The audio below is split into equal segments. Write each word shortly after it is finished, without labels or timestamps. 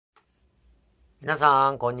皆さ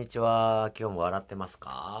ん、こんにちは。今日も笑ってます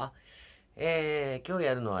か？今日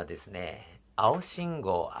やるのはですね、青信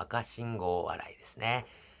号、赤信号笑いですね。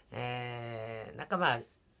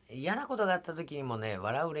嫌なことがあった時にもね、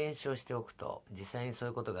笑う練習をしておくと、実際にそう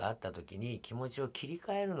いうことがあった時に気持ちを切り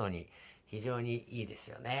替えるのに非常にいいです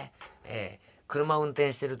よね。車を運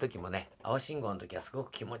転してる時もね、青信号の時はすごく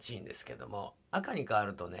気持ちいいんですけども、赤に変わ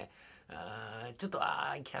るとね、ちょっと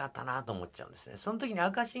行きたかったなと思っちゃうんですね。その時に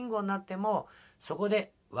赤信号になっても、そこ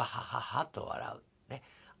でわはははと笑う。ね。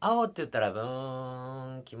青って言ったらブ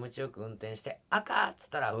ーン気持ちよく運転して、赤って言っ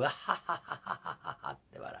たらうわははははははっ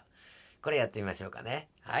て笑う。これやってみましょうかね。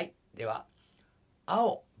はい。では、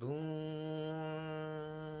青、ブーン、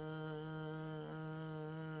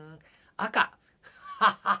赤、は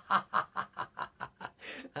ははは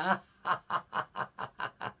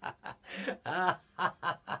はは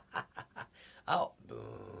青、ブーン、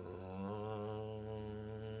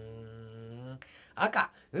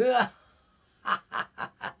赤、うわ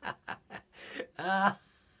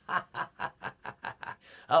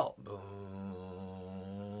青、ブーン、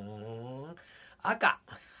赤、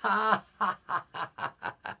ははは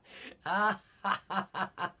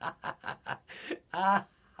は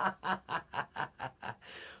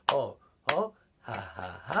ほほはは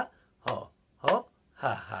はほほ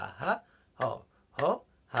はははほほ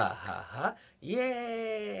はははイ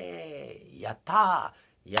エーイやった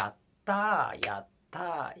ーやったーやっ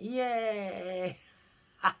たーイエ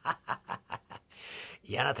ー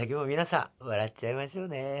イ嫌な時も皆さん笑っちゃいましょう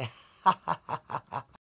ね。